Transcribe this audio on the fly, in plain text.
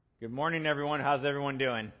Good morning, everyone. How's everyone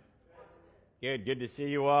doing? Good to see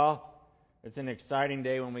you all. It's an exciting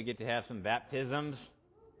day when we get to have some baptisms.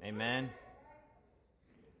 Amen.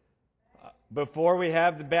 Before we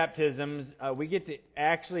have the baptisms, we get to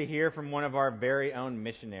actually hear from one of our very own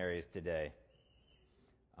missionaries today.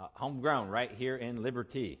 Homegrown, right here in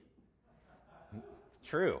Liberty. It's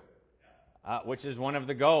true. Which is one of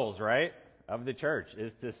the goals, right, of the church,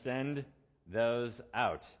 is to send those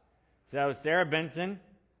out. So Sarah Benson,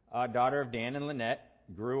 daughter of Dan and Lynette,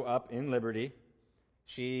 grew up in Liberty.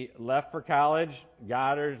 She left for college,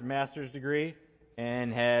 got her master's degree,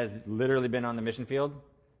 and has literally been on the mission field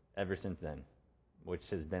ever since then, which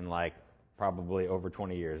has been like probably over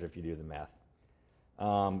 20 years if you do the math.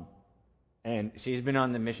 And she's been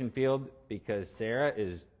on the mission field because Sarah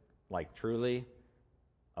is like truly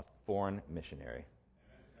a foreign missionary.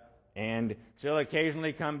 And she'll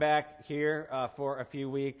occasionally come back here for a few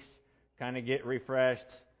weeks, kind of get refreshed,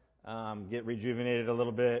 get rejuvenated a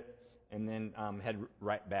little bit, and then head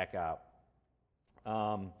right back out.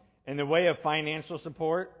 In the way of financial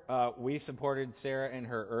support, we supported Sarah in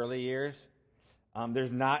her early years.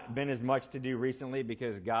 There's not been as much to do recently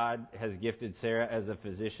because God has gifted Sarah as a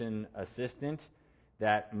physician assistant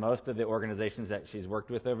that most of the organizations that she's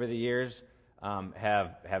worked with over the years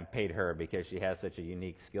have paid her because she has such a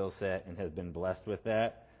unique skill set and has been blessed with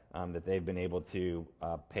that, that they've been able to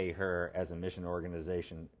pay her as a mission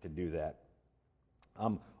organization to do that.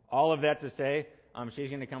 All of that to say, she's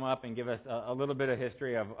going to come up and give us a little bit of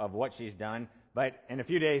history of what she's done. But in a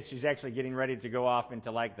few days, she's actually getting ready to go off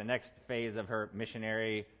into like the next phase of her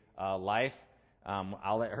missionary life.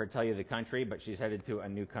 I'll let her tell you the country, but she's headed to a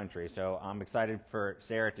new country. So I'm excited for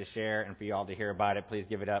Sarah to share and for you all to hear about it. Please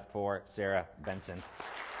give it up for Sarah Benson.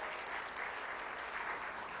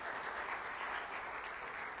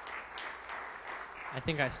 I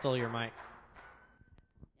think I stole your mic.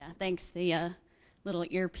 Yeah, thanks. The little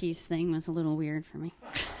earpiece thing was a little weird for me.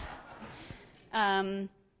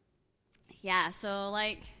 Yeah, so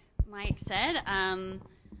like Mike said, I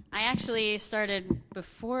actually started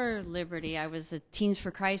before Liberty. I was a Teens for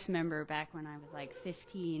Christ member back when I was like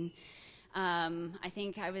 15. I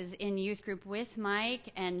think I was in youth group with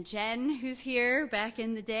Mike and Jen, who's here, back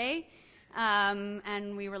in the day.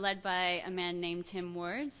 And we were led by a man named Tim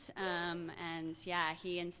Wards. And yeah,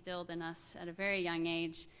 he instilled in us at a very young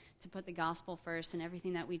age to put the gospel first in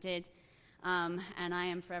everything that we did. And I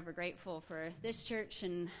am forever grateful for this church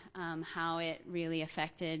and how it really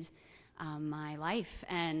affected my life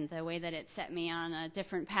and the way that it set me on a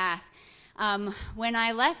different path. When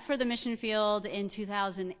I left for the mission field in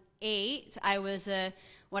 2008, I was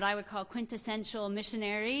what I would call quintessential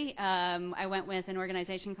missionary. I went with an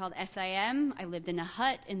organization called SIM. I lived in a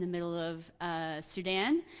hut in the middle of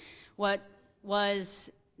Sudan, what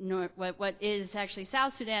is actually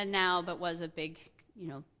South Sudan now, but was a big,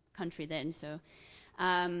 country then. So,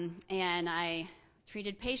 and I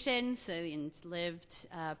treated patients and lived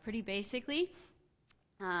pretty basically.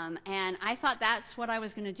 And I thought that's what I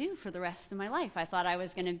was going to do for the rest of my life. I thought I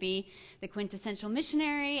was going to be the quintessential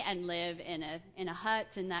missionary and live in a hut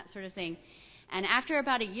and that sort of thing. And after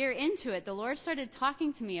about a year into it, the Lord started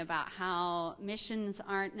talking to me about how missions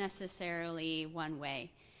aren't necessarily one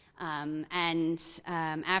way.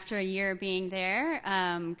 After a year being there,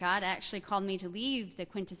 God actually called me to leave the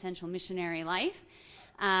quintessential missionary life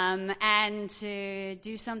and to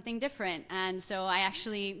do something different. And so I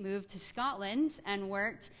actually moved to Scotland and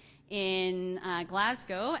worked in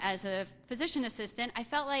Glasgow as a physician assistant. I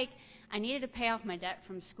felt like I needed to pay off my debt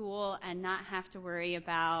from school and not have to worry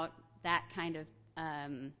about that kind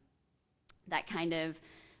of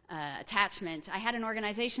attachment. I had an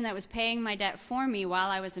organization that was paying my debt for me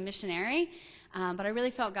while I was a missionary, but I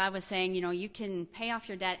really felt God was saying, you can pay off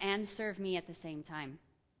your debt and serve me at the same time.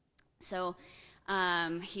 So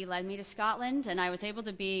he led me to Scotland, and I was able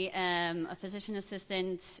to be a physician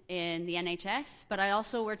assistant in the NHS, but I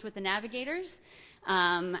also worked with the Navigators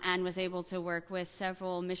and was able to work with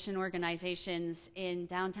several mission organizations in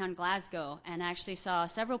downtown Glasgow, and actually saw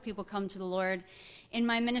several people come to the Lord in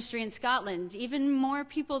my ministry in Scotland, even more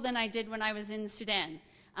people than I did when I was in Sudan.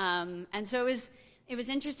 And so it was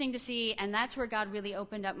interesting to see, and that's where God really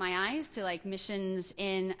opened up my eyes to like missions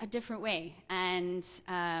in a different way. And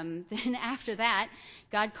then after that,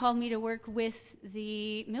 God called me to work with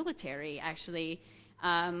the military, actually.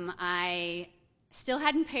 I still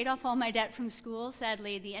hadn't paid off all my debt from school.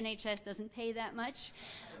 Sadly, the NHS doesn't pay that much.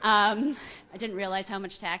 I didn't realize how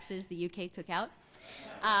much taxes the UK took out.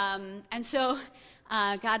 And so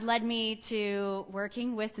God led me to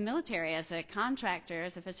working with the military as a contractor,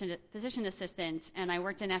 as a physician assistant, and I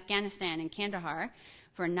worked in Afghanistan, in Kandahar,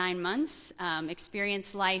 for 9 months,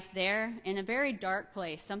 experienced life there in a very dark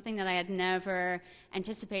place, something that I had never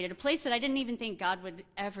anticipated, a place that I didn't even think God would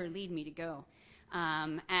ever lead me to go.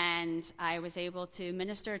 And I was able to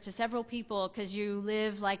minister to several people because you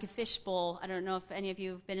live like a fishbowl. I don't know if any of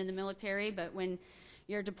you have been in the military, but when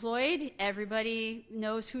you're deployed, everybody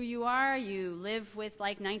knows who you are. You live with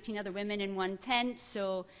like 19 other women in one tent,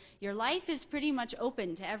 so your life is pretty much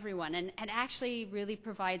open to everyone, and it actually really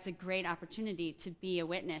provides a great opportunity to be a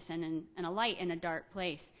witness and a light in a dark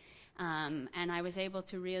place. And I was able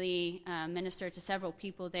to really minister to several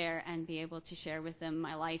people there and be able to share with them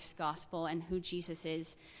my life's gospel and who Jesus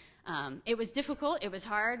is. It was difficult. It was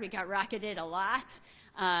hard. We got rocketed a lot.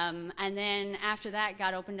 And then after that,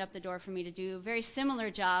 God opened up the door for me to do a very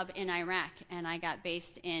similar job in Iraq, and I got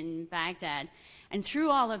based in Baghdad. And through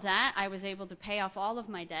all of that, I was able to pay off all of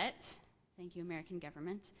my debt. Thank you, American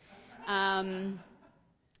government.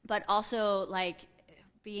 But also, like,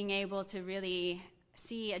 being able to really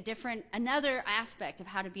see another aspect of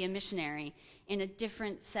how to be a missionary in a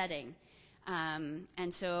different setting.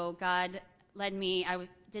 And so God led me. I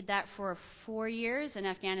did that for 4 years in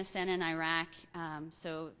Afghanistan and Iraq.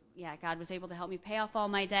 God was able to help me pay off all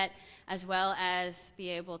my debt as well as be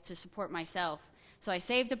able to support myself. So I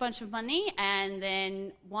saved a bunch of money and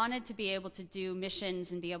then wanted to be able to do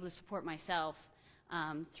missions and be able to support myself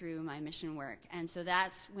through my mission work. And so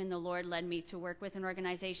that's when the Lord led me to work with an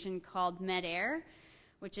organization called MEDAIR,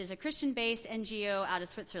 which is a Christian-based NGO out of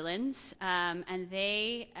Switzerland. And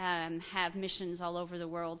they have missions all over the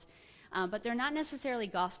world. But they're not necessarily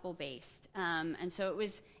gospel-based. And so it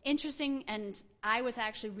was interesting, and I was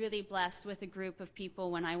actually really blessed with a group of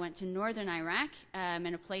people when I went to northern Iraq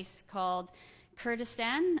in a place called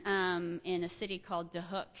Kurdistan, in a city called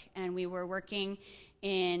Dahuk. And we were working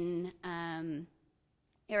in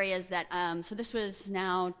areas that, so this was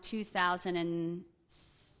now 2017?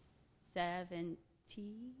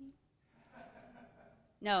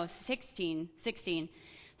 No, 16.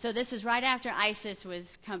 So this is right after ISIS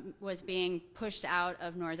was being pushed out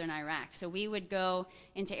of northern Iraq. So we would go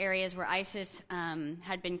into areas where ISIS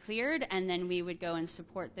had been cleared, and then we would go and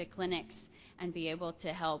support the clinics and be able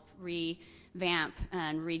to help revamp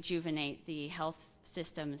and rejuvenate the health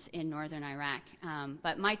systems in northern Iraq.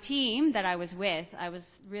 But my team that I was with, I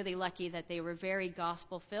was really lucky that they were very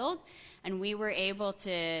gospel-filled, and we were able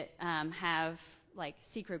to have like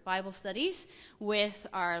secret Bible studies with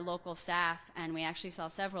our local staff, and we actually saw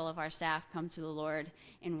several of our staff come to the Lord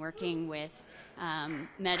in working with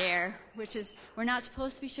MEDAIR, which is, we're not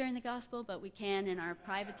supposed to be sharing the gospel, but we can in our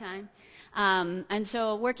private time. And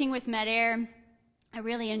so working with MEDAIR, I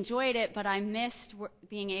really enjoyed it, but I missed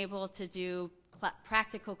being able to do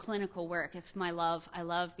practical clinical work. It's my love. I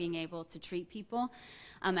love being able to treat people.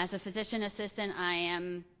 As a physician assistant, I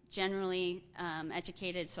am generally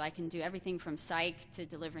educated, so I can do everything from psych to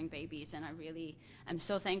delivering babies, and I really am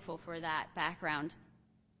so thankful for that background.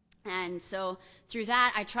 And so through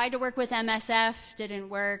that, I tried to work with MSF, didn't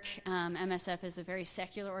work. MSF is a very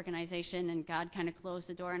secular organization, and God kind of closed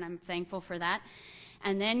the door, and I'm thankful for that.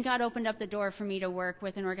 And then God opened up the door for me to work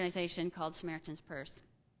with an organization called Samaritan's Purse.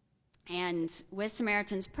 And with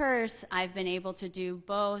Samaritan's Purse, I've been able to do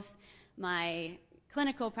both my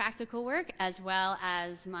clinical practical work as well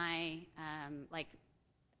as my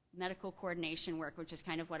medical coordination work, which is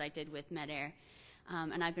kind of what I did with MEDAIR.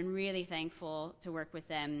 And I've been really thankful to work with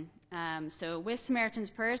them. So with Samaritan's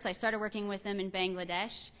Purse, I started working with them in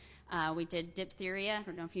Bangladesh. We did diphtheria. I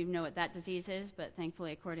don't know if you know what that disease is, but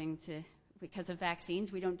thankfully, because of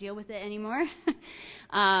vaccines, we don't deal with it anymore.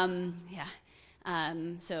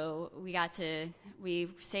 So we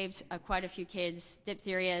saved quite a few kids.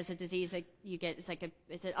 Diphtheria is a disease that you get.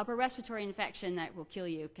 It's an upper respiratory infection that will kill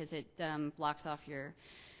you because it blocks off your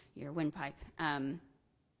windpipe.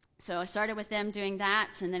 So I started with them doing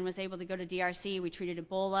that, and then was able to go to DRC. We treated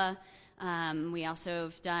Ebola. We also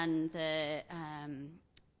have done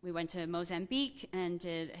we went to Mozambique and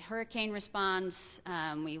did hurricane response.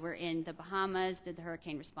 We were in the Bahamas, did the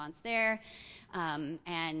hurricane response there,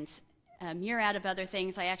 and a myriad of other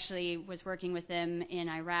things. I actually was working with them in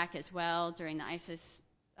Iraq as well during the ISIS.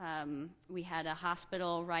 We had a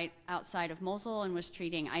hospital right outside of Mosul and was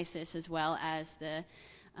treating ISIS as well as the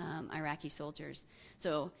Iraqi soldiers.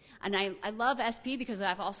 So, and I love SP because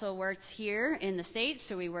I've also worked here in the States.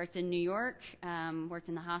 So we worked in New York, worked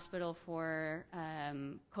in the hospital for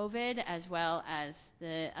COVID, as well as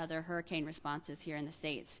the other hurricane responses here in the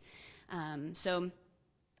States. So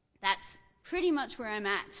that's pretty much where I'm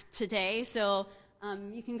at today. So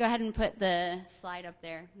You can go ahead and put the slide up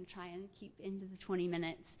there and try and keep into the 20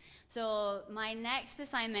 minutes. So my next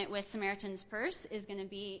assignment with Samaritan's Purse is going to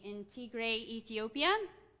be in Tigray, Ethiopia.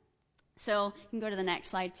 So you can go to the next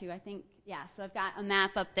slide too, I think. Yeah, so I've got a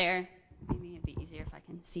map up there. Maybe it'd be easier if I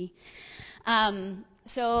can see.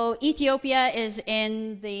 So Ethiopia is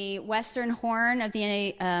in the western horn of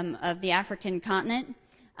the African continent.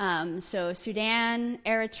 So Sudan,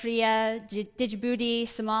 Eritrea, Djibouti,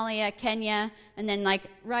 Somalia, Kenya, and then like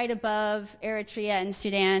right above Eritrea and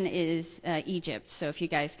Sudan is Egypt. So if you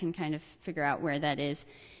guys can kind of figure out where that is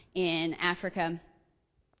in Africa.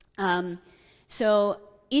 So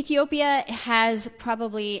Ethiopia has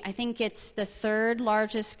probably, I think it's the third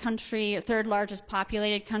largest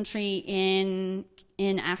populated country in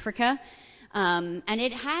Africa. And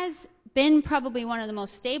it has been probably one of the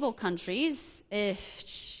most stable countries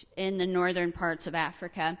in the northern parts of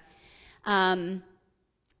Africa.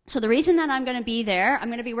 So the reason that I'm going to be there, I'm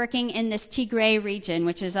going to be working in this Tigray region,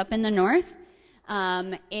 which is up in the north.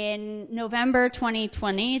 In November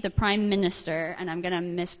 2020, the Prime Minister, and I'm going to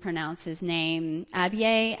mispronounce his name,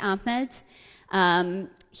 Abiy Ahmed,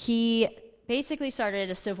 he basically started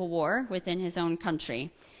a civil war within his own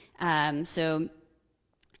country. Ever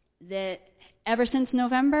since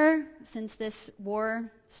November, since this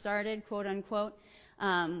war started, quote unquote,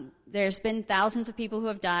 there's been thousands of people who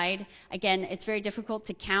have died. Again, it's very difficult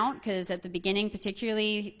to count because at the beginning,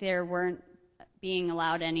 particularly, there weren't being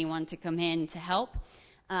allowed anyone to come in to help.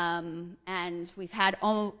 And we've had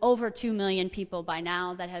over 2 million people by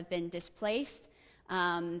now that have been displaced.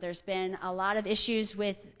 There's been a lot of issues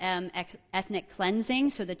with ethnic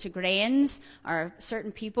cleansing. So the Tigrayans are a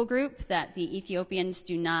certain people group that the Ethiopians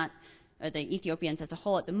do not, or the Ethiopians as a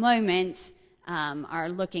whole at the moment, are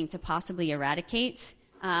looking to possibly eradicate.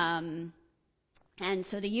 And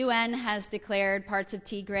so the UN has declared parts of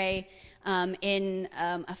Tigray in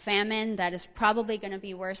a famine that is probably going to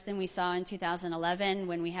be worse than we saw in 2011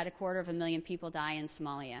 when we had 250,000 people die in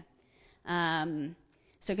Somalia.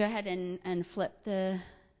 So go ahead and flip the...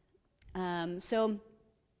 So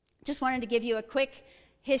just wanted to give you a quick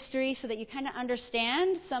history so that you kind of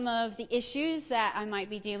understand some of the issues that I might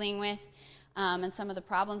be dealing with and some of the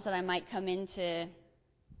problems that I might come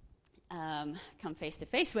face to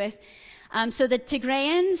face with. So the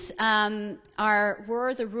Tigrayans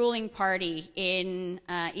were the ruling party in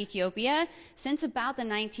Ethiopia since about the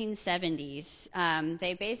 1970s.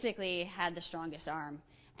 They basically had the strongest arm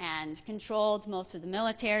and controlled most of the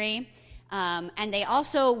military. And they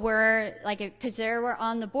also were, because they were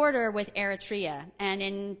on the border with Eritrea.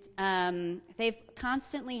 And they've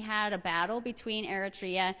constantly had a battle between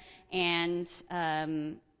Eritrea and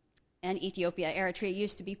Ethiopia. Eritrea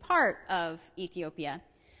used to be part of Ethiopia.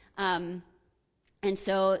 And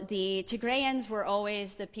so the Tigrayans were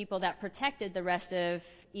always the people that protected the rest of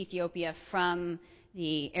Ethiopia from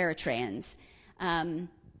the Eritreans.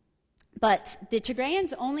 But the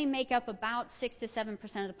Tigrayans only make up about 6 to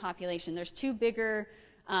 7% of the population. There's two bigger,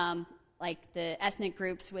 the ethnic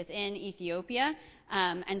groups within Ethiopia.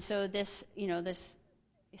 And so this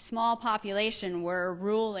small population were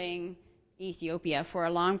ruling Ethiopia for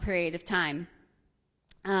a long period of time.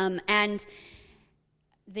 In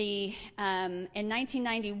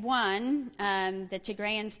 1991, the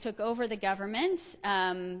Tigrayans took over the government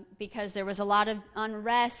because there was a lot of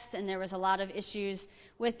unrest and there was a lot of issues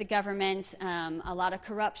with the government, a lot of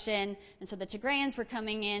corruption, and so the Tigrayans were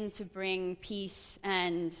coming in to bring peace,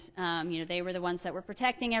 and they were the ones that were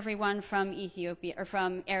protecting everyone from Ethiopia or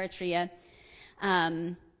from Eritrea,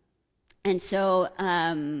 and so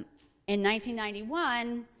in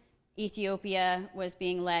 1991, Ethiopia was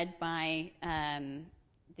being led by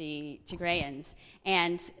the Tigrayans,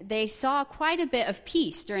 and they saw quite a bit of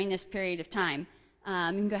peace during this period of time.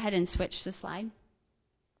 You can go ahead and switch the slide.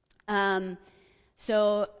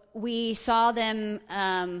 So we saw them,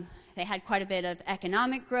 they had quite a bit of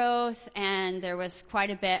economic growth, and there was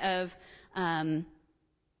quite a bit of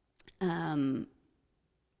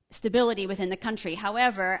stability within the country.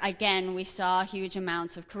 However, again, we saw huge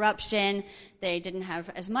amounts of corruption. They didn't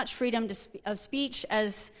have as much freedom of speech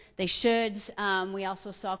as they should. We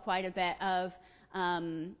also saw quite a bit of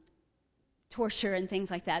torture and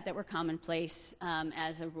things like that were commonplace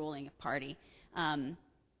as a ruling party.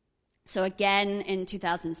 So again, in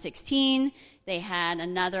 2016, they had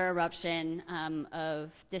another eruption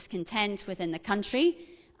of discontent within the country.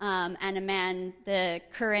 And the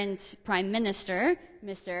current prime minister,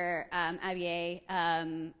 Mr. Abiy,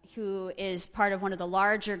 who is part of one of the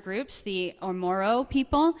larger groups, the Oromo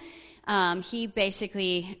people, he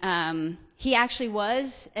actually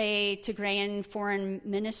was a Tigrayan foreign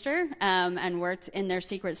minister and worked in their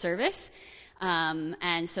secret service.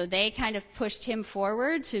 And so they kind of pushed him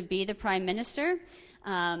forward to be the prime minister.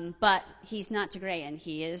 But he's not Tigrayan,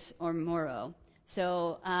 he is Moro.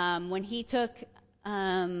 So when he took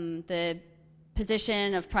the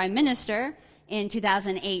position of prime minister in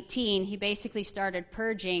 2018, he basically started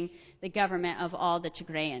purging the government of all the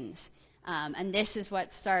Tigrayans. And this is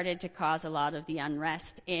what started to cause a lot of the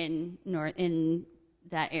unrest in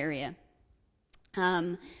that area.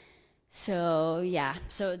 So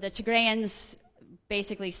the Tigrayans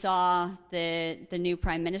basically saw the new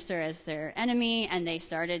prime minister as their enemy, and they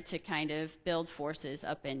started to kind of build forces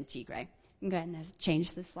up in Tigray. I'm going to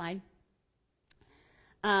change the slide.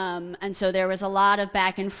 And so there was a lot of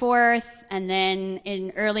back and forth, and then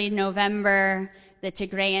in early November, the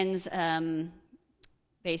Tigrayans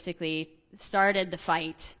basically started the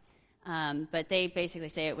fight, but they basically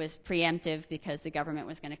say it was preemptive because the government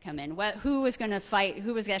was going to come in. Who was going to fight,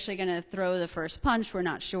 who was actually going to throw the first punch, we're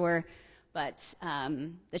not sure, but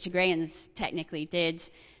the Tigrayans technically did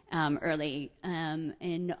early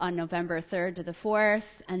on November 3rd to the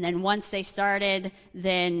 4th, and then once they started,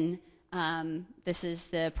 then this is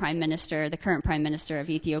the current prime minister of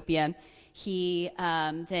Ethiopia. He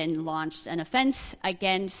then launched an offense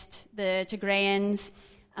against the Tigrayans.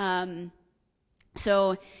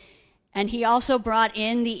 And he also brought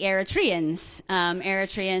in the Eritreans.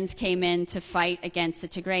 Eritreans came in to fight against the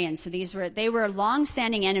Tigrayans. So they were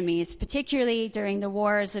long-standing enemies, particularly during the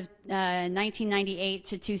wars of 1998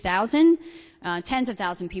 to 2000. Tens of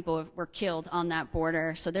thousands of people were killed on that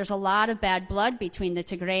border. So there's a lot of bad blood between the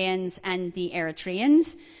Tigrayans and the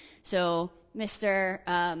Eritreans. So Mr.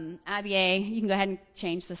 Abiy, you can go ahead and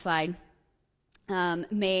change the slide,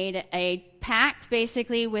 made a pact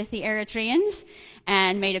basically with the Eritreans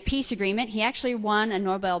and made a peace agreement. He actually won a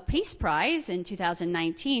Nobel Peace Prize in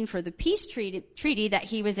 2019 for the peace treaty that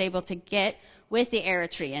he was able to get with the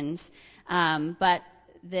Eritreans. But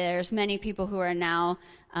there's many people who are now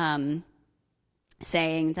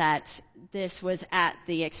saying that this was at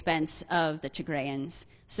the expense of the Tigrayans.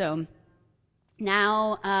 So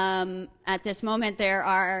now, at this moment, there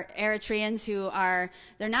are Eritreans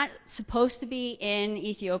they're not supposed to be in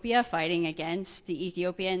Ethiopia fighting against the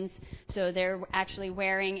Ethiopians, so they're actually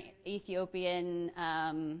wearing Ethiopian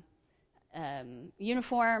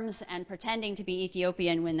uniforms and pretending to be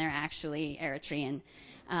Ethiopian when they're actually Eritrean.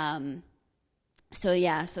 So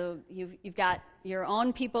you've got your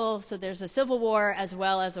own people, so there's a civil war as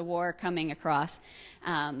well as a war coming across.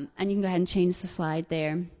 And you can go ahead and change the slide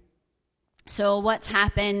there. So what's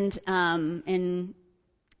happened as an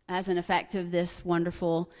effect of this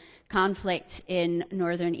wonderful conflict in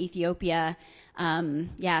northern Ethiopia?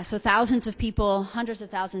 So thousands of people, hundreds of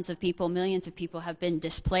thousands of people, millions of people have been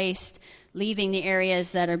displaced, leaving the areas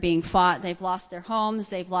that are being fought. They've lost their homes.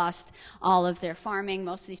 They've lost all of their farming.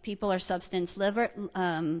 Most of these people are subsistence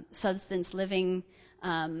living.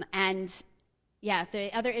 The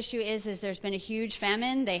other issue is there's been a huge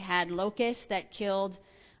famine. They had locusts that killed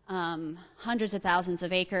hundreds of thousands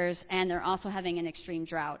of acres, and they're also having an extreme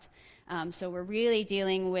drought. So we're really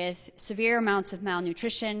dealing with severe amounts of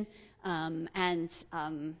malnutrition and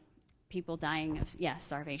people dying of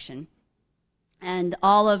starvation. And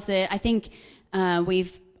I think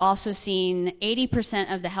we've also seen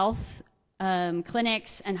 80% of the health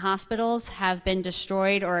clinics and hospitals have been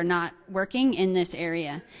destroyed or are not working in this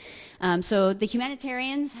area. So the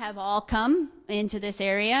humanitarians have all come into this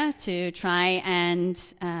area to try and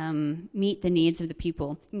meet the needs of the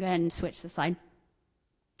people. You can go ahead and switch the slide.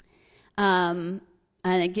 And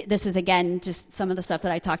this is, again, just some of the stuff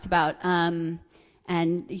that I talked about.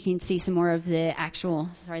 And you can see some more of the actual,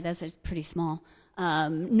 that's pretty small,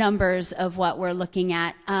 numbers of what we're looking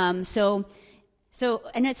at. And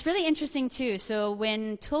it's really interesting too. So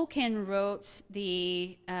when Tolkien wrote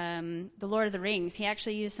the Lord of the Rings, he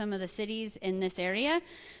actually used some of the cities in this area.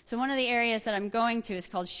 So one of the areas that I'm going to is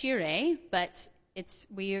called Shire, but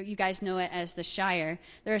you guys know it as the Shire.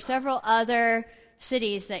 There are several other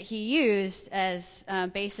cities that he used as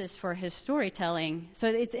basis for his storytelling. So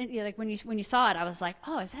it's like when you saw it, I was like,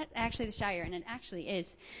 oh, is that actually the Shire? And it actually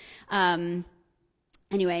is. So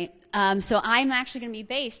I'm actually going to be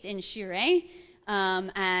based in Shire.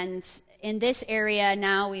 And in this area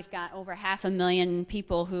now we've got over 500,000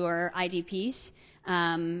 people who are IDPs.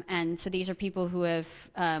 And so these are people who have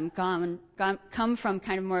come from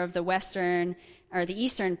kind of more of the western or the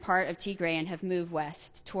eastern part of Tigray and have moved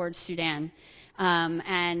west towards Sudan.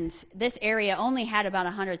 And this area only had about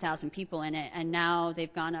 100,000 people in it, and now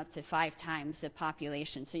they've gone up to 5 times the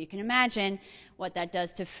population. So you can imagine what that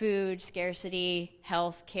does to food, scarcity,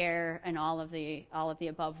 health care, and all of the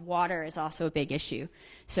above. Water is also a big issue.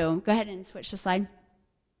 So go ahead and switch the slide.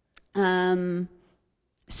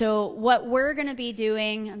 So what we're going to be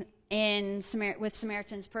doing with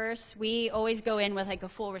Samaritan's Purse, we always go in with like a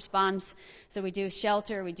full response. So we do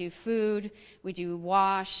shelter, we do food, we do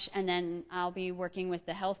wash, and then I'll be working with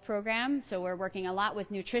the health program. So we're working a lot with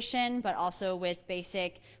nutrition, but also with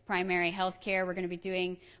basic primary health care. We're going to be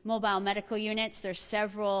doing mobile medical units. There's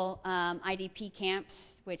several IDP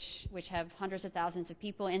camps which have hundreds of thousands of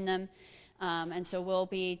people in them. And so we'll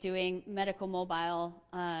be doing medical mobile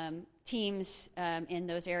teams in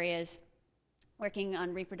those areas, working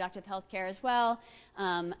on reproductive health care as well,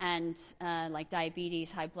 and like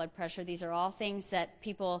diabetes, high blood pressure. These are all things that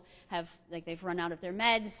people have, like they've run out of their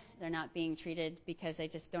meds. They're not being treated because they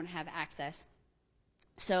just don't have access.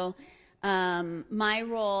 So my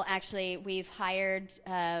role, actually, we've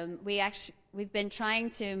been trying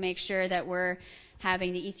to make sure that we're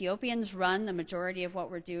having the Ethiopians run the majority of what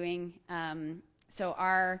we're doing. So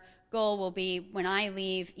our goal will be, when I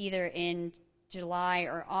leave, either in July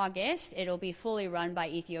or August, it'll be fully run by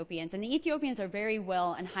Ethiopians. And the Ethiopians are very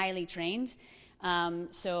well and highly trained.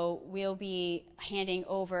 So we'll be handing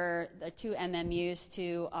over the 2 MMUs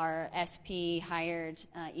to our SP hired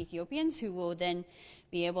Ethiopians, who will then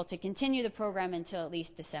be able to continue the program until at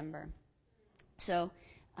least December. So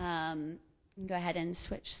go ahead and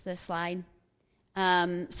switch the slide.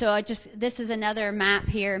 This is another map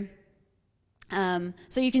here.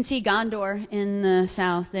 So you can see Gondor in the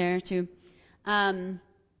south there too.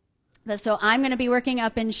 So I'm going to be working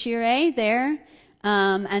up in Shire there,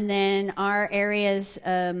 and then our areas,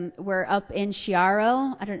 we're up in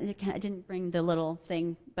Shiaro. I didn't bring the little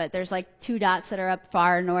thing, but there's like 2 dots that are up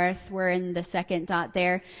far north. We're in the second dot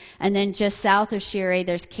there, and then just south of Shire,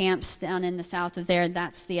 there's camps down in the south of there.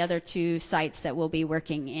 That's the other 2 sites that we'll be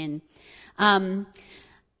working in.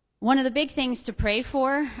 One of the big things to pray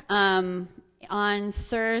for, on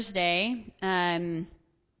Thursday,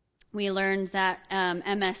 we learned that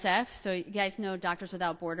MSF, so you guys know Doctors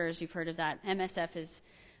Without Borders, you've heard of that. MSF is,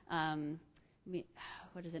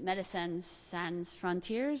 Médecins Sans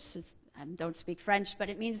Frontières? I don't speak French, but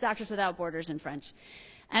it means Doctors Without Borders in French.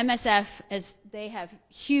 MSF, they have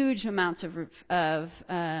huge amounts of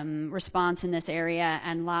response in this area,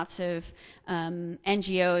 and lots of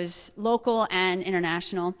NGOs, local and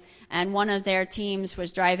international. And one of their teams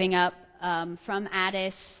was driving up from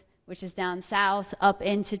Addis, which is down south, up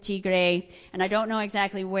into Tigray. And I don't know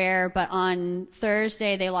exactly where, but on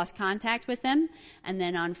Thursday they lost contact with them. And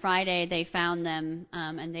then on Friday they found them,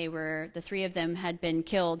 and the 3 of them had been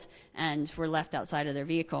killed and were left outside of their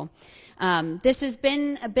vehicle. This has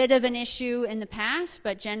been a bit of an issue in the past,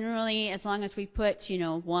 but generally, as long as we put,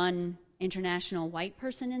 1 international white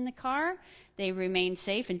person in the car, they remained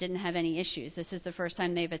safe and didn't have any issues. This is the first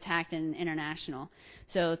time they've attacked an international.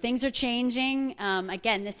 So things are changing.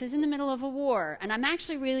 Again, this is in the middle of a war, and I'm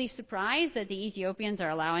actually really surprised that the Ethiopians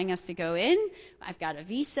are allowing us to go in. I've got a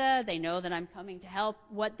visa. They know that I'm coming to help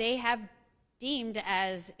what they have deemed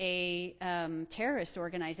as a terrorist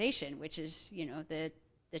organization, which is,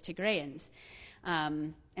 the Tigrayans.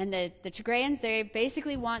 And the Tigrayans, they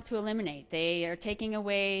basically want to eliminate. They are taking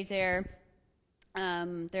away their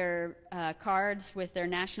cards with their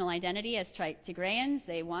national identity as Tigrayans.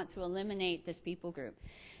 They want to eliminate this people group.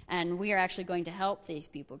 And we are actually going to help these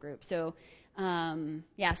people groups. So,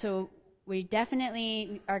 so we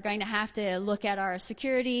definitely are going to have to look at our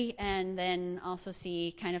security and then also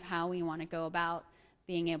see kind of how we want to go about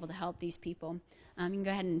being able to help these people. You can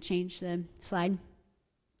go ahead and change the slide.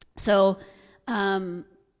 So,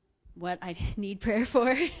 what I need prayer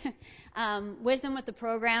for, wisdom with the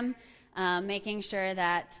program, making sure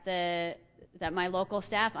that my local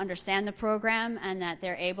staff understand the program and that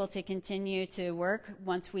they're able to continue to work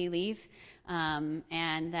once we leave,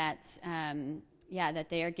 and that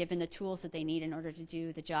they are given the tools that they need in order to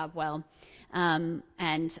do the job well.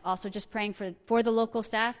 And also just praying for the local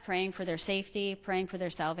staff, praying for their safety, praying for their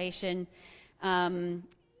salvation.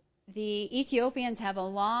 The Ethiopians have a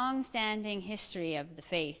long-standing history of the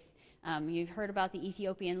faith. You've heard about the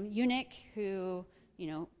Ethiopian eunuch who,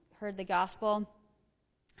 heard the gospel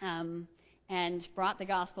and brought the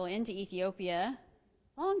gospel into Ethiopia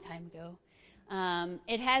a long time ago.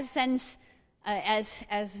 It has since,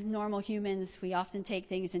 as normal humans, we often take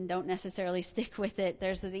things and don't necessarily stick with it.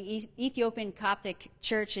 There's the Ethiopian Coptic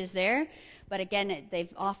church is there, but again,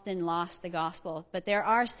 they've often lost the gospel. But there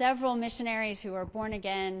are several missionaries who are born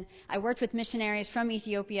again. I worked with missionaries from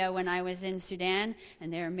Ethiopia when I was in Sudan,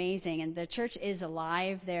 and they're amazing. And the church is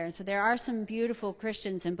alive there. And so there are some beautiful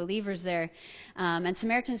Christians and believers there. And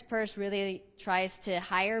Samaritan's Purse really tries to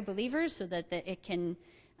hire believers so that they can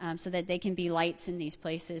be lights in these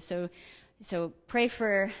places. So So pray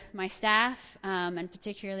for my staff, and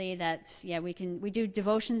particularly that, we do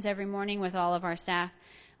devotions every morning with all of our staff.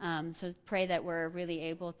 So pray that we're really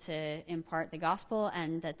able to impart the gospel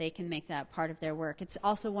and that they can make that part of their work. It's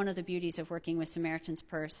also one of the beauties of working with Samaritan's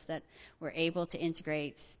Purse, that we're able to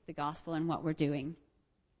integrate the gospel in what we're doing.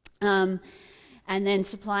 And then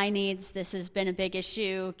supply needs. This has been a big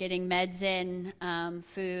issue, getting meds in,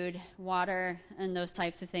 food, water, and those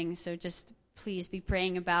types of things. So just please be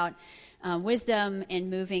praying about wisdom in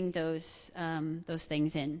moving those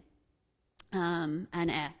things in.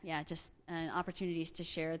 Just opportunities to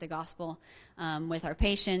share the gospel with our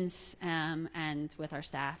patients and with our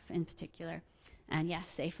staff in particular. And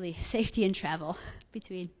safety and travel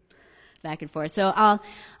between back and forth. So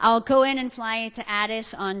I'll go in and fly to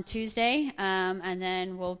Addis on Tuesday, and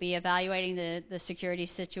then we'll be evaluating the security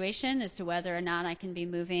situation as to whether or not I can be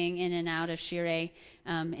moving in and out of Shire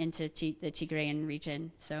into the Tigrayan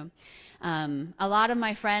region. So a lot of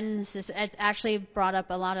my friends, it's actually brought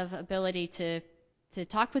up a lot of ability to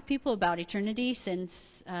talk with people about eternity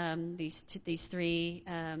since these three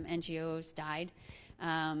NGOs died.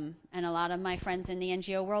 And a lot of my friends in the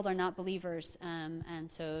NGO world are not believers, and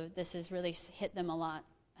so this has really hit them a lot,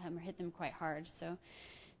 hit them quite hard. So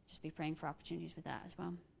just be praying for opportunities with that as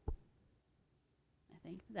well. I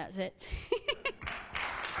think that's it.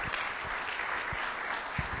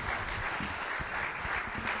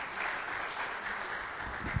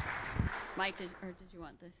 Mike, did you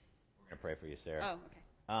want this? We're going to pray for you, Sarah.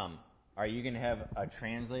 Oh, okay. Are you going to have a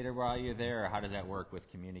translator while you're there, or how does that work with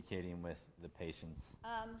communicating with the patients?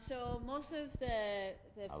 So most of the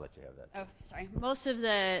I'll let you have that. Oh, sorry.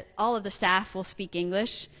 All of the staff will speak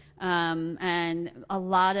English, and a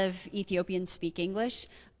lot of Ethiopians speak English.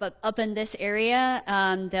 But up in this area,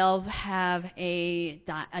 they'll have a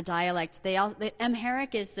dialect. The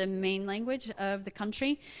Amharic is the main language of the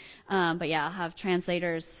country. But I'll have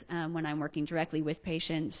translators when I'm working directly with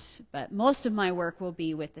patients. But most of my work will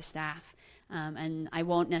be with the staff, and I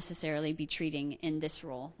won't necessarily be treating in this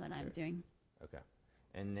role that I'm doing. Okay.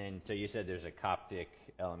 And then, so you said there's a Coptic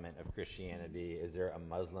element of Christianity. Is there a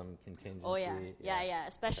Muslim contingency? Oh, yeah.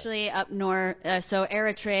 Especially up north. So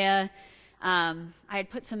Eritrea, I had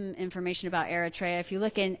put some information about Eritrea. If you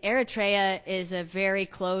look in, Eritrea is a very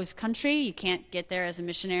closed country. You can't get there as a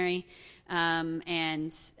missionary.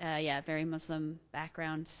 Very Muslim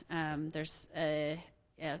background. There's a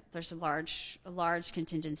large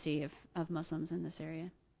contingency of Muslims in this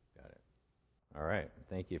area. Got it. All right.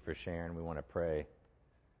 Thank you for sharing. We want to pray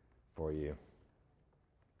for you.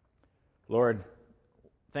 Lord,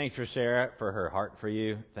 thanks for Sarah, for her heart for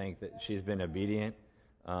you. Thank that she's been obedient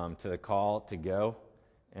to the call to go.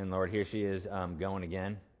 And Lord, here she is going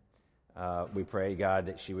again. We pray, God,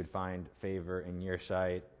 that she would find favor in your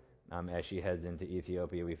sight. As she heads into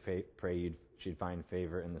Ethiopia, we pray she'd find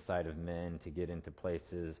favor in the sight of men to get into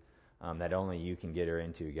places that only you can get her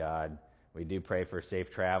into, God. We do pray for safe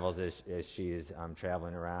travels as she is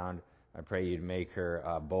traveling around. I pray you'd make her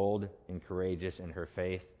bold and courageous in her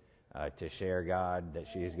faith to share, God, that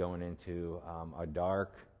she's going into a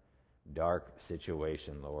dark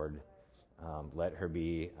situation, Lord. Let her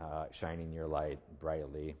be shining your light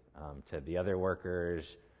brightly to the other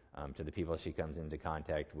workers, to the people she comes into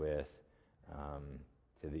contact with,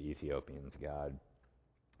 to the Ethiopians, God.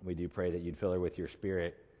 We do pray that you'd fill her with your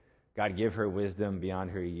Spirit. God, give her wisdom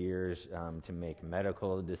beyond her years to make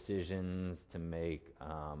medical decisions, to make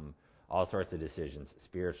all sorts of decisions,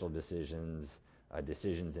 spiritual decisions,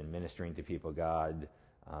 decisions in ministering to people, God,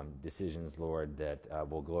 decisions, Lord, that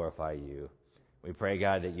will glorify you. We pray,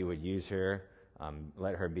 God, that you would use her,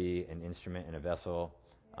 let her be an instrument and a vessel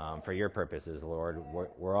for your purposes, Lord.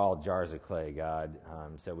 We're all jars of clay, God.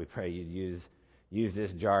 So we pray you'd use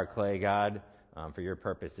this jar of clay, God, for your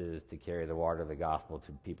purposes to carry the water of the gospel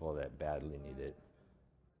to people that badly need it.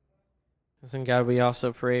 And God, we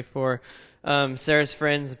also pray for Sarah's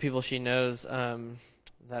friends, the people she knows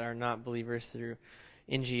that are not believers through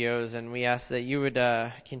NGOs, and we ask that you would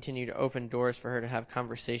continue to open doors for her to have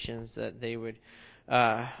conversations, that they would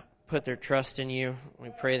put their trust in you. We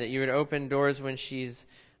pray that you would open doors when she's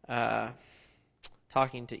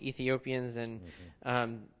talking to Ethiopians and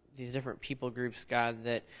these different people groups, God,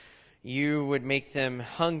 that you would make them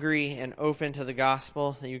hungry and open to the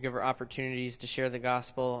gospel, that you give her opportunities to share the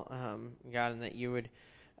gospel, God, and that you would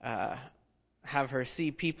have her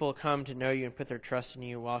see people come to know you and put their trust in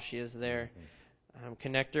you while she is there.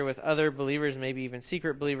 Connect her with other believers, maybe even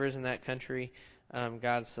secret believers in that country,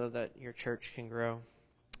 God, so that your church can grow.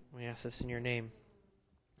 We ask this in your name.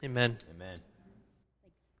 Amen. Amen.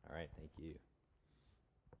 All right, thank you.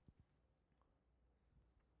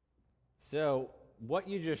 So what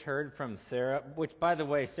you just heard from Sarah, which, by the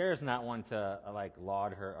way, Sarah's not one to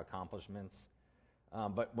laud her accomplishments,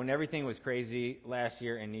 but when everything was crazy last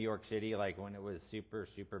year in New York City, like when it was super,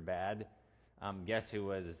 super bad, guess who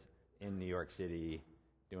was in New York City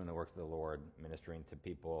doing the work of the Lord, ministering to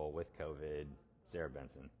people with COVID? Sarah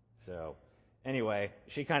Benson. So anyway,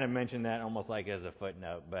 she kind of mentioned that almost like as a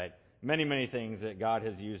footnote, but many, many things that God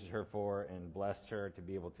has used her for and blessed her to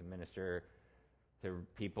be able to minister to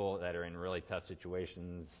people that are in really tough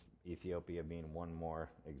situations, Ethiopia being one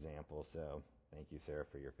more example. So thank you, Sarah,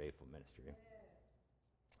 for your faithful ministry.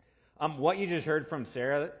 What you just heard from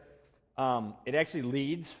Sarah, it actually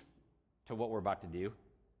leads to what we're about to do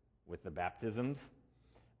with the baptisms.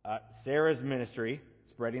 Sarah's ministry,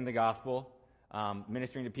 spreading the gospel,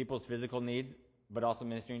 ministering to people's physical needs, but also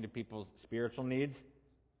ministering to people's spiritual needs,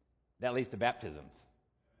 that leads to baptisms,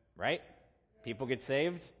 right? People get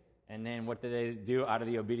saved, and then what do they do out of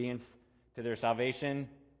the obedience to their salvation?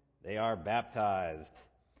 They are baptized.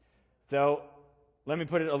 So let me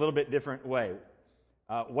put it a little bit different way.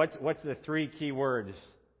 What's the 3 key words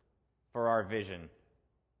for our vision?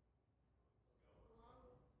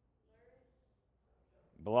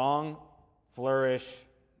 Belong, flourish,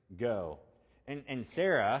 go. And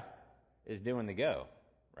Sarah is doing the go,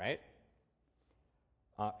 right?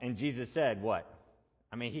 And Jesus said what?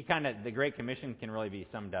 I mean, the Great Commission can really be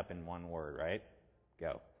summed up in one word, right?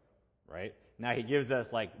 Go, right? Now he gives us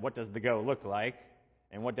what does the go look like?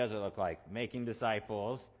 And what does it look like? Making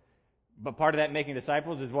disciples. But part of that making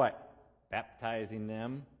disciples is what? Baptizing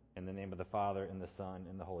them in the name of the Father and the Son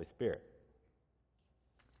and the Holy Spirit.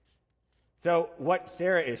 So what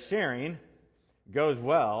Sarah is sharing goes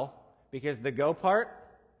well because the go part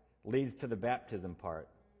leads to the baptism part.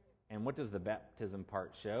 And what does the baptism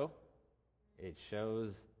part show? It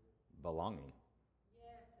shows belonging.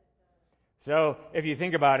 So if you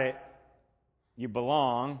think about it, you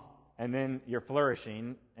belong, and then you're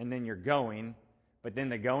flourishing, and then you're going, but then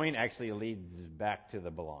the going actually leads back to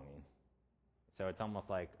the belonging. So it's almost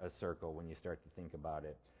like a circle when you start to think about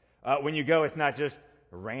it. When you go, it's not just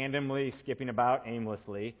randomly skipping about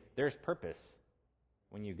aimlessly. There's purpose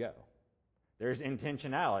when you go. There's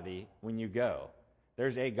intentionality when you go.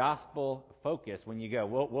 There's a gospel focus when you go.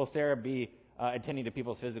 Will Sarah be attending to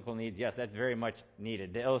people's physical needs? Yes, that's very much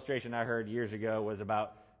needed. The illustration I heard years ago was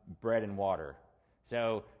about bread and water.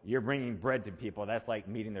 So you're bringing bread to people. That's like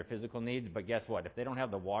meeting their physical needs. But guess what? If they don't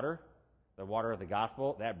have the water of the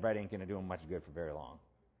gospel, that bread ain't going to do them much good for very long.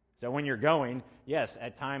 So when you're going, yes,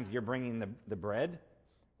 at times you're bringing the bread,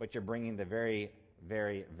 but you're bringing the very,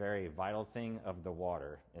 very, very vital thing of the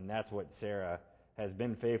water. And that's what Sarah has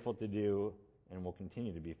been faithful to do and will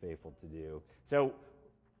continue to be faithful to do. So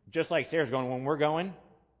just like Sarah's going, when we're going,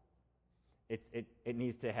 it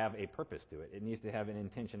needs to have a purpose to it. It needs to have an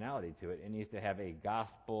intentionality to it. It needs to have a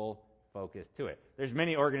gospel focus to it. There's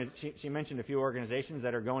many she mentioned a few organizations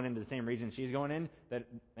that are going into the same region she's going in,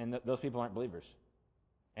 those people aren't believers.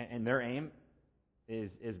 And their aim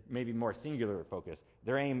is maybe more singular focus.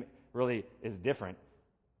 Their aim really is different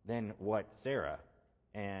than what Sarah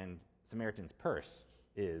and Samaritan's Purse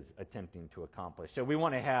is attempting to accomplish. So we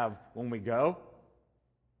want to have, when we go,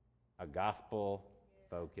 a gospel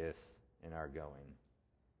focus in our going.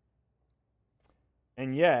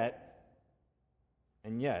 And yet,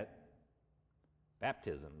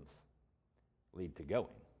 baptisms lead to going.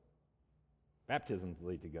 Baptisms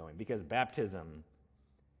lead to going because baptism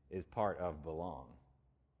is part of belong.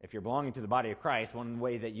 If you're belonging to the body of Christ, one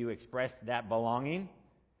way that you express that belonging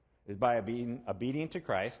is by being obedient to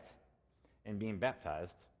Christ and being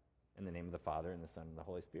baptized in the name of the Father and the Son and the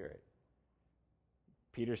Holy Spirit.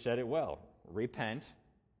 Peter said it well. Repent,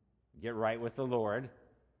 get right with the Lord,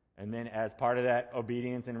 and then as part of that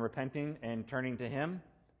obedience and repenting and turning to Him,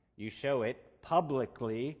 you show it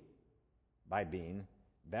publicly by being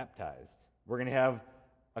baptized. We're going to have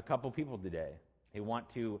a couple people today who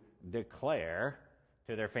want to declare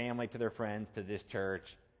to their family, to their friends, to this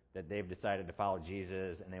church, that they've decided to follow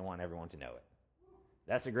Jesus and they want everyone to know it.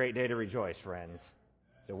 That's a great day to rejoice, friends.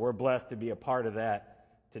 So we're blessed to be a part of that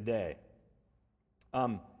today.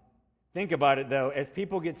 Think about it, though. As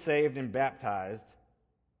people get saved and baptized,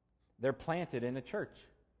 they're planted in a church,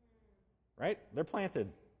 right? They're planted.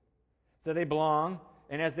 So they belong,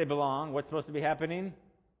 and as they belong, what's supposed to be happening?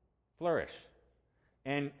 Flourish.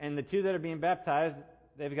 And the two that are being baptized,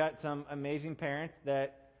 they've got some amazing parents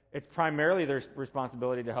that it's primarily their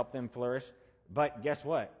responsibility to help them flourish. But guess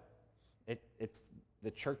what? It's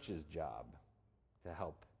the church's job to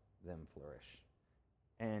help them flourish.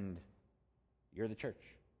 And you're the church.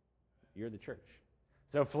 You're the church.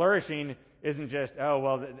 So flourishing isn't just, oh,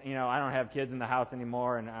 well, I don't have kids in the house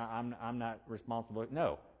anymore and I'm not responsible.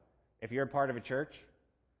 No. If you're a part of a church,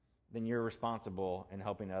 then you're responsible in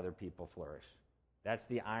helping other people flourish. That's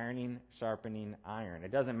the ironing, sharpening iron.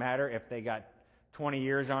 It doesn't matter if they got 20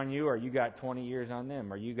 years on you or you got 20 years on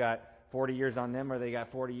them, or you got 40 years on them or they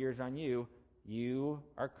got 40 years on you. You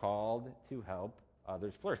are called to help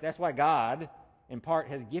others flourish. That's why God, in part,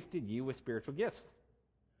 has gifted you with spiritual gifts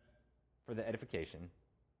for the edification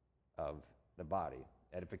of the body.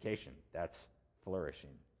 Edification, that's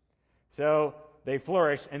flourishing. So they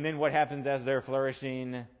flourish, and then what happens as they're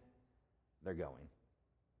flourishing? They're going.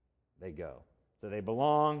 They go. So they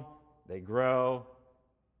belong, they grow,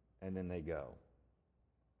 and then they go.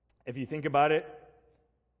 If you think about it,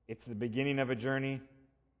 it's the beginning of a journey,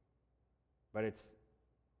 but it's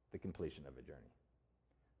the completion of a journey.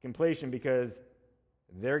 Completion because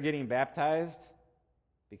they're getting baptized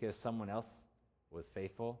because someone else was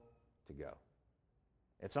faithful to go.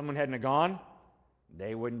 If someone hadn't gone,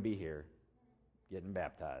 they wouldn't be here getting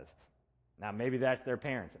baptized. Now, maybe that's their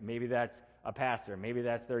parents. Maybe that's a pastor. Maybe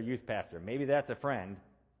that's their youth pastor. Maybe that's a friend.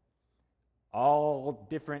 All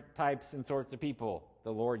different types and sorts of people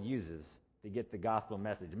the Lord uses to get the gospel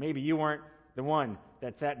message. Maybe you weren't the one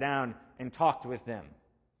that sat down and talked with them,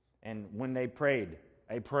 and when they prayed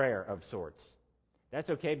a prayer of sorts. That's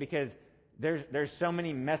okay, because there's so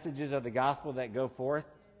many messages of the gospel that go forth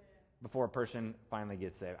before a person finally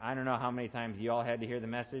gets saved. I don't know how many times you all had to hear the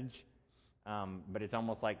message, but it's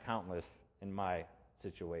almost like countless in my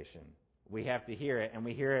situation. We have to hear it, and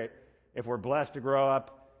we hear it if we're blessed to grow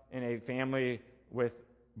up in a family with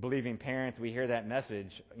believing parents. We hear that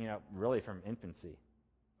message, really from infancy,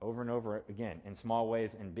 over and over again, in small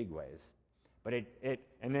ways and big ways. But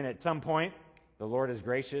and then at some point, the Lord is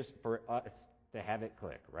gracious for us to have it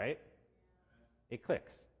click, right? It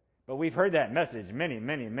clicks. But we've heard that message many,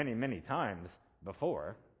 many, many, many times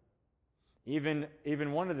before. Even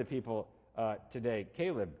one of the people today,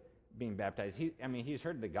 Caleb, being baptized, he's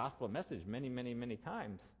heard the gospel message many, many, many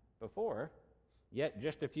times before. Yet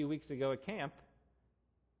just a few weeks ago at camp,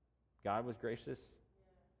 God was gracious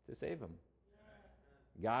to save him.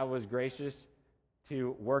 God was gracious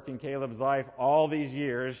to work in Caleb's life all these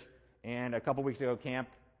years, and a couple weeks ago, camp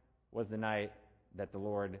was the night that the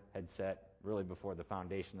Lord had set, really before the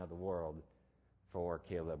foundation of the world, for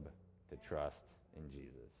Caleb to trust in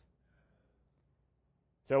Jesus.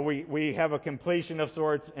 So we have a completion of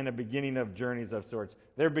sorts and a beginning of journeys of sorts.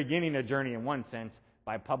 They're beginning a journey in one sense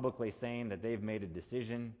by publicly saying that they've made a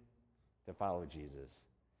decision to follow Jesus.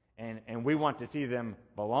 And we want to see them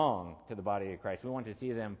belong to the body of Christ. We want to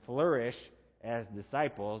see them flourish as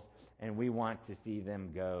disciples, and we want to see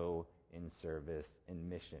them go in service and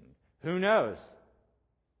mission. Who knows?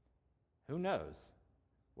 Who knows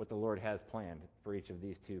what the Lord has planned for each of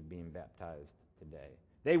these two being baptized today?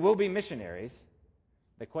 They will be missionaries.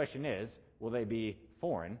 The question is, will they be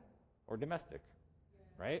foreign or domestic?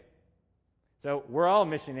 Right? So we're all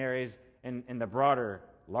missionaries in the broader,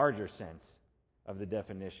 larger sense of the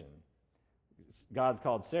definition. God's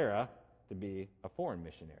called Sarah to be a foreign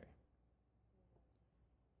missionary.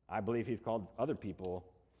 I believe he's called other people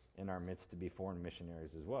in our midst to be foreign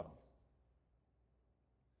missionaries as well.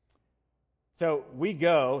 So we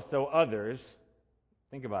go so others,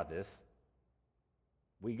 think about this,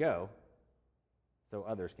 we go so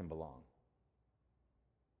others can belong.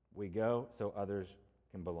 We go so others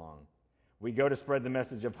can belong. We go to spread the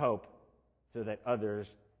message of hope so that others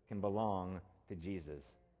can belong to Jesus.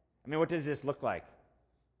 What does this look like?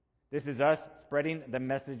 This is us spreading the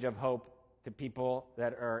message of hope to people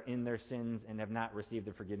that are in their sins and have not received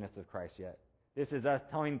the forgiveness of Christ yet. This is us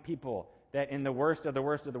telling people that in the worst of the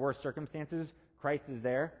worst of the worst circumstances, Christ is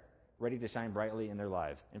there, ready to shine brightly in their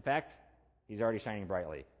lives. In fact, he's already shining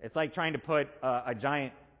brightly. It's like trying to put a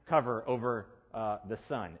giant cover over the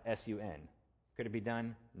sun, S-U-N. Could it be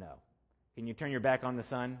done? No. Can you turn your back on the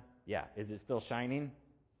sun? Yeah. Is it still shining?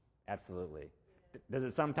 Absolutely. Does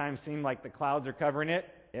it sometimes seem like the clouds are covering it?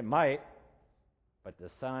 It might, but the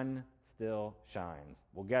sun still shines.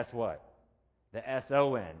 Well, guess what? The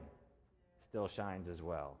S-O-N still shines as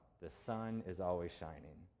well. The sun is always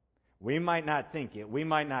shining. We might not think it. We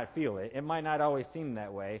might not feel it. It might not always seem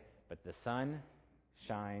that way, but the sun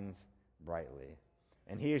shines brightly.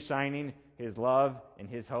 And he is shining his love and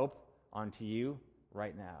his hope onto you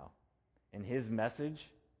right now. And his message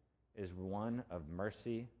is one of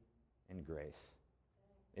mercy and grace.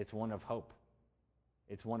 It's one of hope.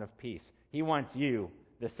 It's one of peace. He wants you,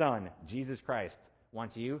 the Son, Jesus Christ,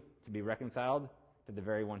 wants you to be reconciled to the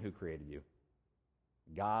very one who created you,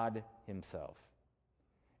 God himself.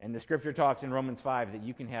 And the scripture talks in Romans 5 that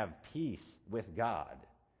you can have peace with God.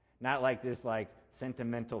 Not like this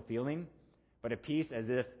sentimental feeling, but a peace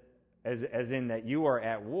as in that you are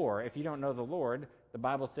at war. If you don't know the Lord, the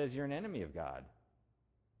Bible says you're an enemy of God.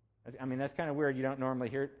 I mean, that's kind of weird. You don't normally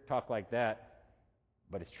hear talk like that,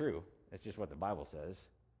 but it's true. It's just what the Bible says.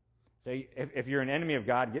 So if you're an enemy of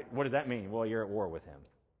God, what does that mean? Well, you're at war with him.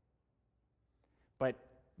 But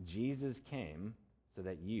Jesus came so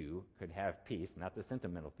that you could have peace, not the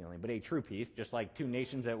sentimental feeling, but a true peace, just like two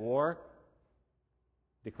nations at war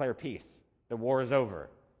declare peace. The war is over.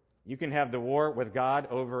 You can have the war with God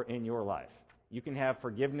over in your life. You can have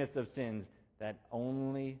forgiveness of sins that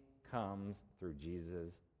only comes through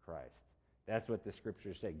Jesus Christ. That's what the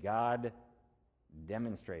scriptures say. God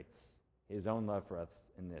demonstrates his own love for us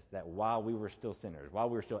in this, that while we were still sinners, while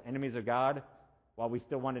we were still enemies of God, while we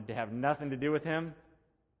still wanted to have nothing to do with him,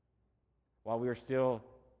 while we were still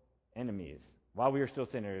enemies, while we were still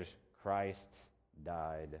sinners, Christ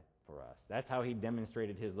died for us. That's how he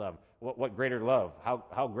demonstrated his love. What greater love?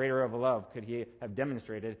 How greater of a love could he have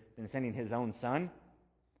demonstrated than sending his own son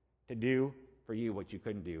to do for you what you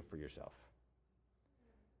couldn't do for yourself?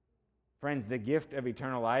 Friends, the gift of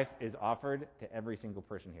eternal life is offered to every single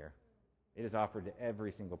person here. It is offered to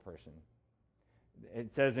every single person.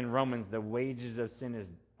 It says in Romans, the wages of sin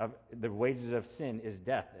is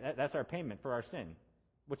death. That's our payment for our sin.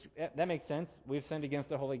 Which that makes sense. We've sinned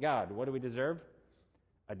against a holy God. What do we deserve?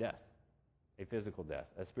 A death, a physical death,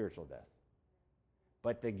 a spiritual death.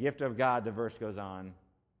 But the gift of God, the verse goes on,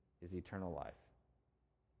 is eternal life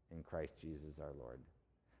in Christ Jesus our Lord.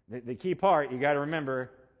 The key part you got to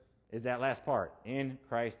remember is that last part, in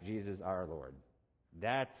Christ Jesus our Lord.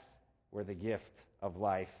 That's where the gift of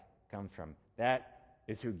life comes from. That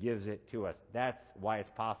is who gives it to us. That's why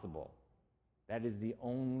it's possible. That is the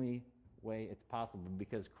only way it's possible,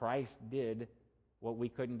 because Christ did what we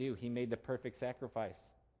couldn't do. He made the perfect sacrifice.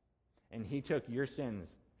 And he took your sins,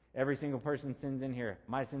 every single person's sins in here,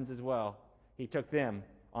 my sins as well. He took them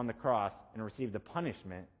on the cross and received the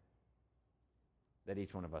punishment that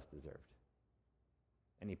each one of us deserved.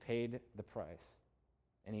 And he paid the price.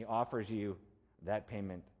 And he offers you that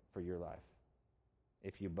payment for your life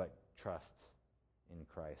if you but trust in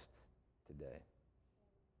Christ today.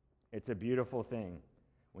 It's a beautiful thing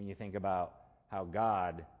when you think about how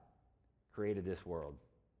God created this world.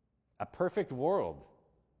 A perfect world.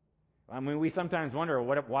 I mean, we sometimes wonder,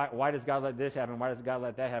 why does God let this happen? Why does God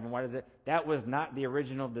let that happen? Why does it? That was not the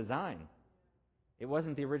original design. It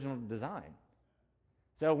wasn't the original design.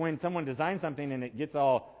 So when someone designs something and it gets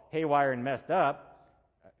all haywire and messed up,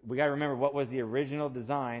 we got to remember what was the original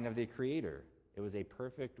design of the Creator. It was a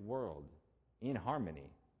perfect world in harmony,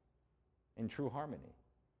 in true harmony.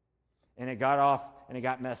 And it got off and it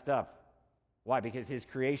got messed up. Why? Because his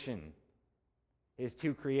creation, his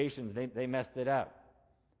two creations, they messed it up.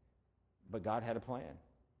 But God had a plan.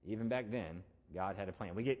 Even back then, God had a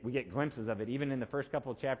plan. We get glimpses of it even in the first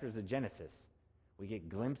couple of chapters of Genesis. We get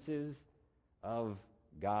glimpses of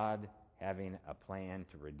God having a plan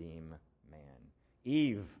to redeem man.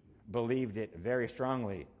 Eve believed it very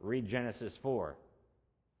strongly. Read Genesis 4.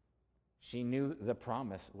 She knew the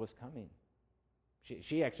promise was coming.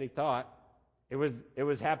 She actually thought it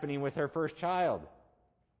was happening with her first child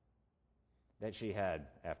that she had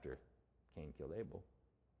after Cain killed Abel.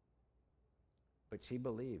 But she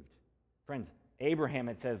believed. Friends, Abraham,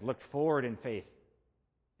 it says, looked forward in faith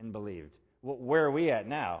and believed. Well, where are we at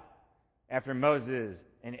now? After Moses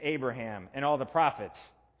and Abraham and all the prophets.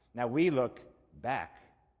 Now we look back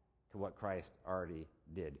to what Christ already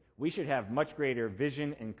did. We should have much greater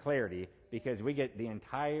vision and clarity because we get the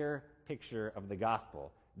entire picture of the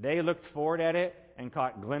gospel. They looked forward at it and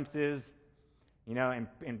caught glimpses,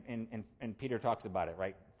 and Peter talks about it,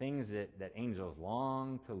 right? Things that angels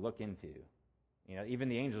long to look into. Even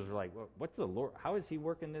the angels were like, what's the Lord? How is he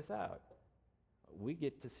working this out? We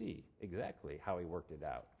get to see exactly how he worked it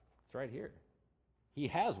out. It's right here. He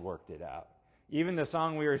has worked it out. Even the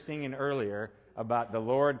song we were singing earlier about the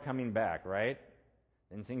Lord coming back, right?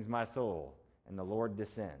 Then sings my soul, and the Lord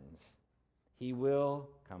descends. He will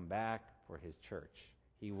come back for his church.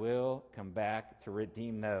 He will come back to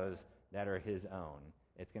redeem those that are his own.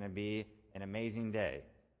 It's going to be an amazing day.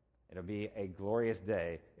 It'll be a glorious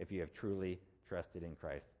day if you have truly trusted in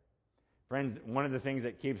Christ. Friends, one of the things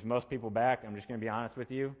that keeps most people back, I'm just going to be honest with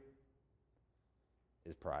you,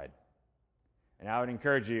 is pride. And I would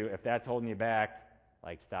encourage you, if that's holding you back,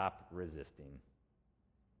 stop resisting.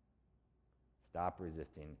 Stop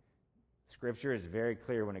resisting. Scripture is very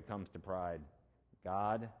clear when it comes to pride.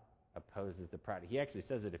 God opposes the proud. He actually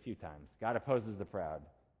says it a few times. God opposes the proud,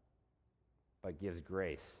 but gives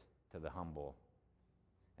grace to the humble.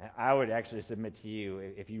 And I would actually submit to you,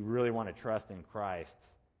 if you really want to trust in Christ,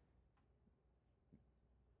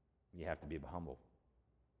 you have to be humble.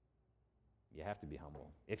 You have to be humble.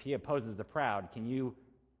 If he opposes the proud, can you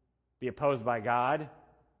be opposed by God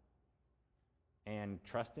and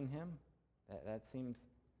trust in him? That seems...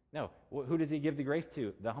 No. Who does he give the grace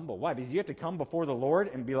to? The humble. Why? Because you have to come before the Lord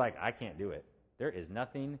and be like, I can't do it. There is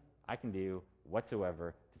nothing I can do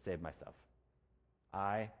whatsoever to save myself.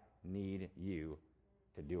 I need you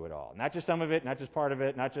to do it all. Not just some of it, not just part of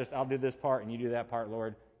it, not just I'll do this part and you do that part,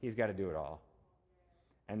 Lord. He's got to do it all.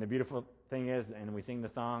 And the beautiful thing is, and we sing the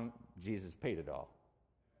song, Jesus paid it all.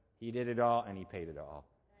 He did it all and he paid it all.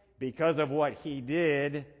 Because of what he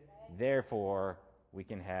did, therefore, we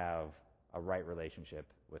can have a right relationship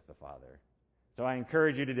with the Father. So I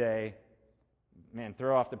encourage you today, man,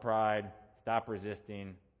 throw off the pride, stop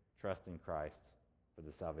resisting, trust in Christ for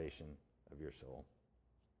the salvation of your soul.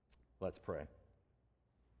 Let's pray.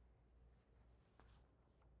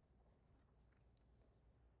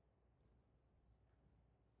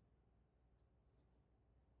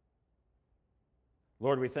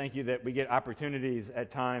 Lord, we thank you that we get opportunities at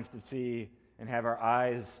times to see and have our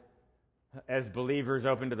eyes as believers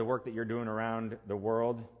open to the work that you're doing around the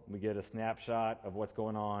world. We get a snapshot of what's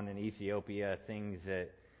going on in Ethiopia, things that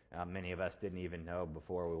many of us didn't even know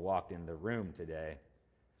before we walked in the room today.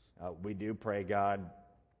 We do pray, God,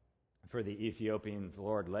 for the Ethiopians.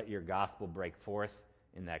 Lord, let your gospel break forth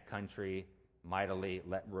in that country mightily.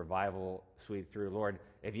 Let revival sweep through. Lord,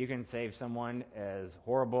 if you can save someone as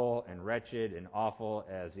horrible and wretched and awful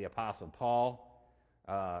as the Apostle Paul,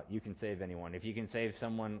 you can save anyone. If you can save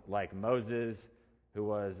someone like Moses, who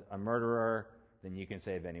was a murderer, then you can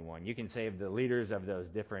save anyone. You can save the leaders of those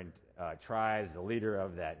different tribes, the leader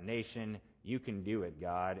of that nation. You can do it,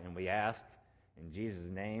 God, and we ask in Jesus'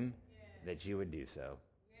 name that you would do so.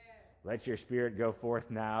 Let your Spirit go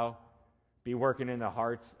forth now. Be working in the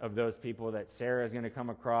hearts of those people that Sarah is going to come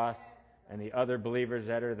across and the other believers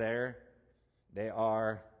that are there. They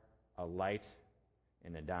are a light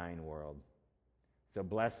in a dying world. So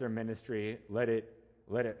bless their ministry. Let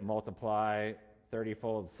it multiply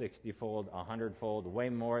 30-fold, 60-fold, 100-fold, way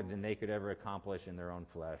more than they could ever accomplish in their own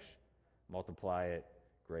flesh. Multiply it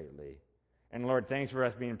greatly. And Lord, thanks for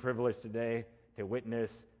us being privileged today to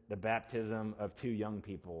witness the baptism of two young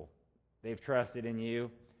people. They've trusted in you,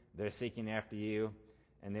 they're seeking after you,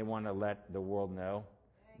 and they want to let the world know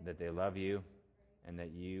that they love you and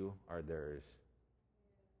that you are theirs.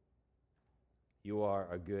 You are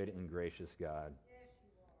a good and gracious God.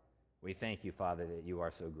 We thank you, Father, that you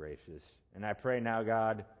are so gracious. And I pray now,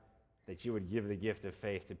 God, that you would give the gift of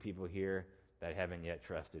faith to people here that haven't yet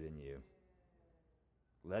trusted in you.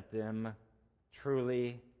 Let them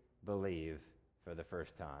truly believe for the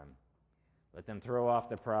first time. Let them throw off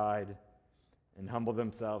the pride and humble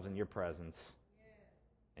themselves in your presence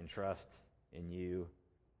and trust in you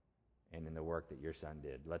and in the work that your Son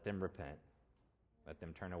did. Let them repent. Let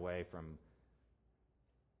them turn away from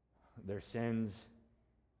their sins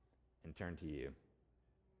and turn to you.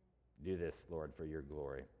 Do this, Lord, for your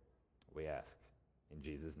glory. We ask in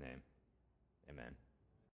Jesus' name. Amen.